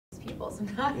people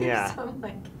sometimes. Yeah. So I'm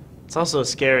like, it's also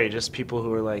scary, just people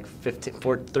who are like 13,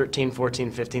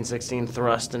 14, 15, 16,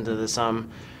 thrust into some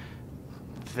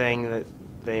thing that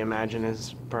they imagine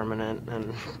is permanent,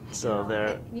 and so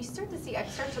they're... You start to see, I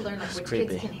start to learn like which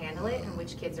creepy. kids can handle it and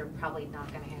which kids are probably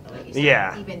not going to handle it. You start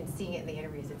Yeah. even seeing it in the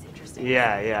interviews, it's interesting.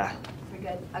 Yeah. Pretty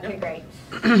good. Okay, great.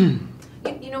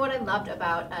 You know what I loved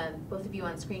about both of you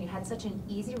on screen? You had such an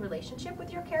easy relationship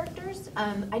with your characters.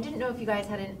 I didn't know if you guys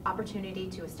had an opportunity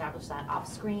to establish that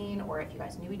off screen, or if you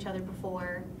guys knew each other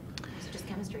before. Was it just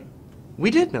chemistry? We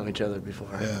did know each other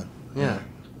before.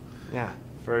 Yeah.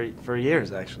 For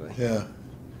years, actually. Yeah.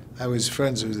 I was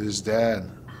friends with his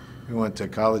dad. We went to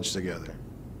college together.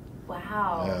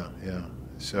 Wow. Yeah. No,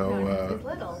 he So was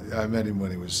little. I met him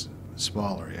when he was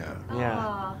smaller, yeah. Yeah.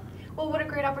 Aw. Well, what a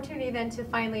great opportunity then to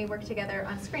finally work together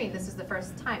on screen. This is the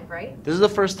first time, right? This is the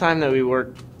first time that we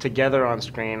worked together on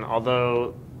screen,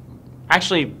 although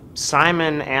actually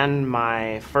Simon and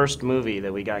my first movie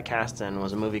that we got cast in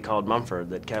was a movie called Mumford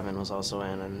that Kevin was also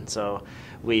in, and so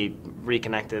we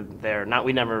reconnected there.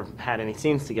 We never had any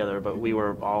scenes together, but we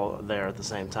were all there at the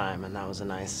same time, and that was a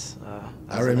nice...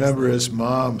 I remember his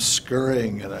mom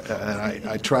scurrying, and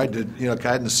I tried to, I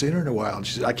hadn't seen her in a while, and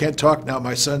she said, "I can't talk now,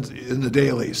 my son's in the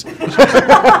dailies."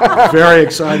 Very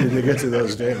excited to get to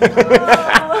those dailies. Oh,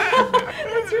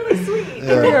 that's really sweet.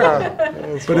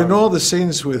 Yeah. But in all the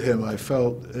scenes with him, I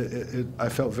felt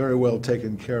very well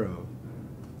taken care of.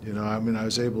 I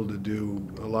was able to do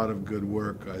a lot of good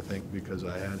work, I think, because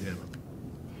I had him.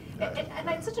 And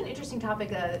it's such an interesting topic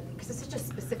because it's such a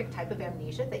specific type of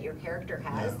amnesia that your character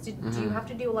has. Yeah. Do you have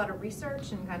to do a lot of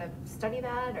research and kind of study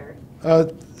that, or?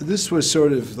 This was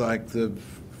sort of like the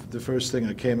first thing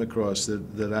I came across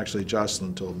that actually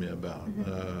Jocelyn told me about.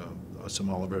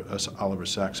 Some Oliver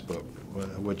Sacks book,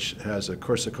 which has a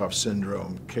Korsakoff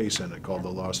syndrome case in it called The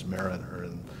Lost Mariner,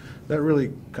 and that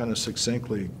really kind of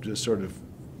succinctly just sort of,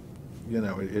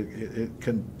 it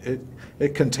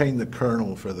contained the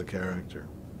kernel for the character.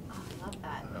 Oh, I love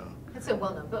that. It's a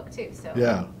well-known book too. So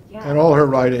Yeah, and all her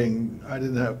writing, I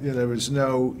didn't have, there was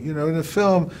no, in a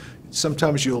film,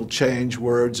 sometimes you'll change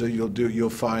words or you'll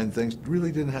find things.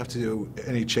 Really didn't have to do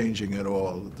any changing at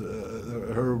all.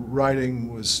 Her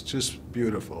writing was just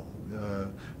beautiful.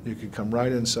 You could come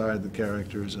right inside the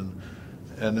characters, and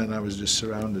then I was just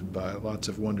surrounded by lots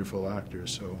of wonderful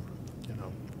actors. So,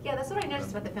 Yeah, that's what I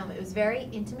noticed about the film. It was very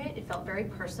intimate. It felt very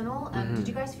personal. Did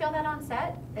you guys feel that on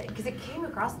set? Because it came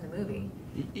across in the movie.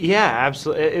 Yeah,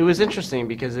 absolutely. It was interesting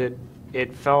because it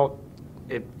felt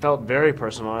very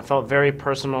personal. It felt very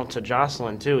personal to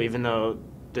Jocelyn too, even though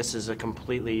this is a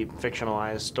completely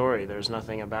fictionalized story. There's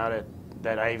nothing about it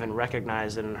that I even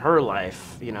recognized in her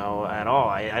life, at all.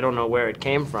 I don't know where it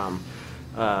came from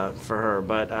for her,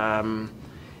 but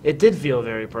it did feel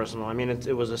very personal. I mean,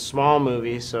 it was a small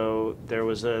movie, so there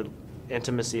was a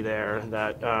intimacy there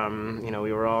that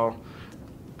we were all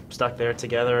stuck there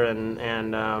together,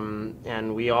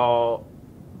 and we all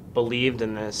believed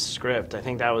in this script. I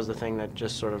think that was the thing that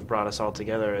just sort of brought us all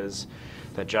together, is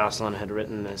that Jocelyn had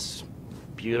written this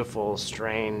beautiful,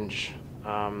 strange,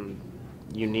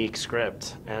 unique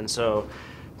script, and so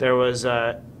there was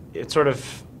it sort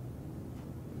of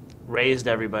raised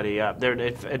everybody up.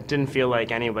 It didn't feel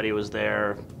like anybody was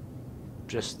there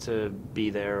just to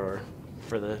be there or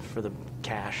for the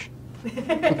cash.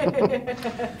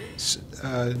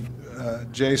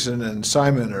 Jason and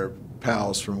Simon are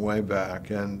pals from way back,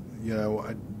 and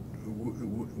I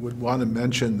would want to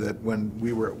mention that when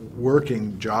we were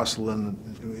working Jocelyn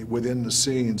within the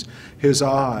scenes, his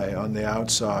eye on the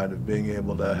outside of being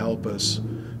able to help us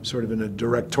sort of in a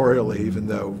directorially, even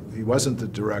though he wasn't the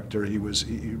director, he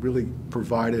really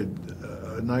provided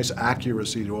a nice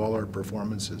accuracy to all our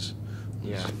performances.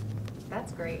 Yeah.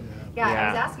 That's great. Yeah, I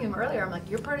was asking him earlier. I'm like,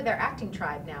 you're part of their acting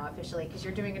tribe now officially, because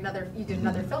you did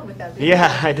another film with them.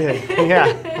 Yeah, I did.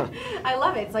 Yeah. I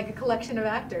love it. It's like a collection of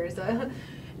actors.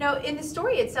 Now, in the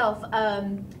story itself,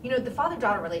 the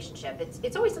father-daughter relationship,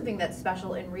 it's always something that's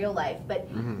special in real life, but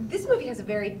this movie has a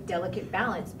very delicate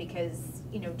balance because,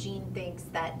 Gene thinks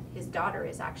that his daughter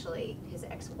is actually his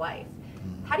ex-wife.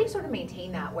 How do you sort of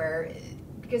maintain that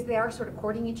because they are sort of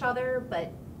courting each other,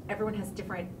 but everyone has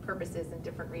different purposes and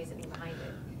different reasoning behind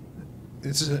it?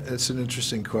 It's an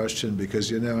interesting question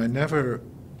because, I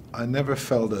never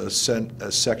felt a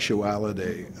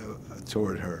sexuality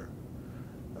toward her.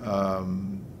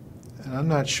 And I'm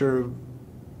not sure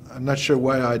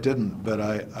why I didn't, but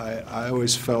I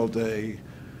always felt a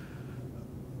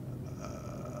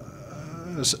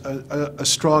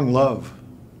strong love,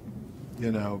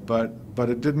 but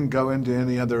it didn't go into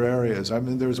any other areas. I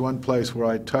mean, there was one place where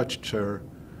I touched her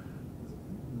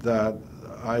that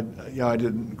I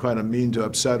didn't kind of mean to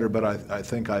upset her, but I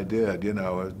think I did,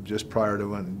 just prior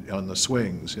to on the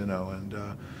swings, and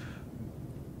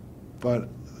but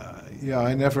yeah,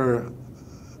 I never,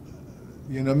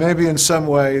 maybe in some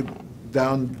way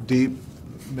down deep,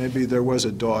 maybe there was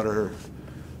a daughter,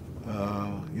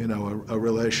 a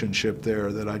relationship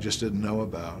there that I just didn't know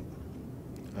about.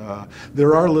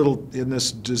 There are in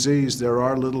this disease, there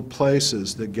are little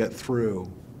places that get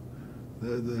through.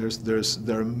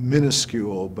 They're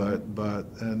minuscule, but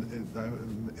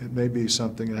it may be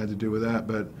something that had to do with that.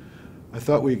 But I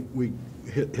thought we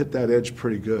hit that edge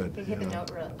pretty good. They hit the note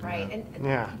right,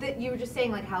 Yeah. and you were just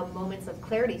saying like how moments of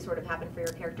clarity sort of happen for your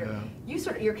character.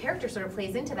 Yeah. Your character sort of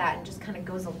plays into that and just kind of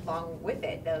goes along with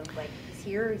it. Of like he's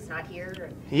here, he's not here.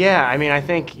 Yeah, I mean, I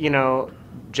think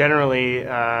generally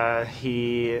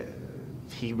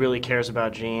he really cares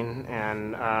about Gene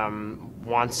and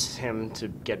wants him to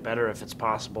get better if it's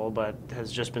possible, but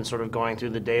has just been sort of going through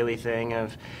the daily thing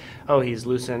of, he's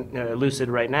lucid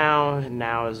right now, and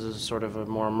now is a sort of a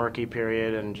more murky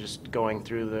period and just going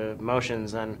through the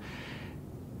motions. And,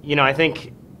 I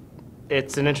think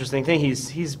it's an interesting thing.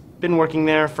 He's been working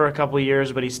there for a couple of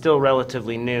years, but he's still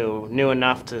relatively new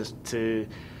enough to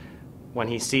when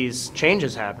he sees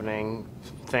changes happening,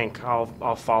 think,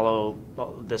 I'll follow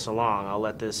this along. I'll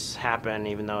let this happen,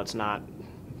 even though it's not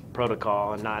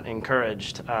protocol and not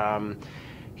encouraged.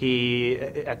 He,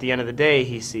 at the end of the day,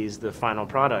 he sees the final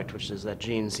product, which is that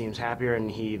Gene seems happier,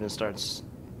 and he even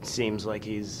seems like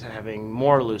he's having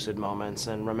more lucid moments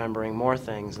and remembering more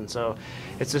things. And so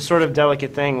it's this sort of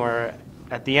delicate thing where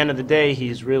at the end of the day,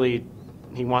 he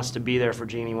wants to be there for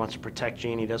Gene. He wants to protect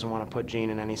Gene. He doesn't want to put Gene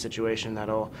in any situation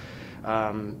that'll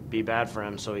be bad for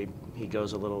him. So he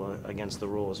goes a little against the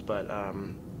rules. But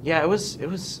yeah, it was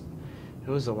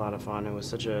a lot of fun. It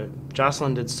was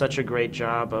Jocelyn did such a great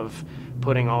job of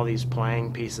putting all these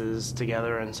playing pieces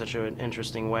together in such an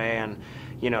interesting way. And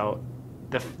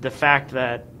the fact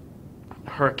that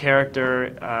her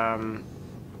character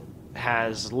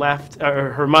has left,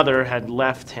 or her mother had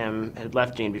left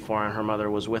Gene before, and her mother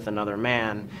was with another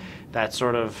man, that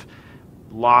sort of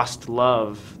lost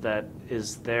love that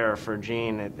is there for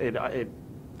Gene.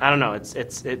 I don't know.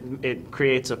 It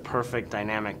creates a perfect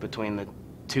dynamic between the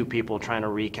two people trying to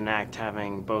reconnect,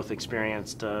 having both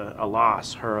experienced a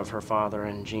loss, her of her father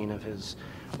and Gene of his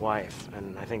wife.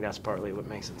 And I think that's partly what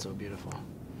makes it so beautiful.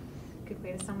 Good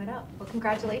way to sum it up. Well,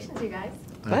 congratulations, you guys.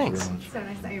 Thanks. Thank you very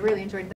much. So nice. I really enjoyed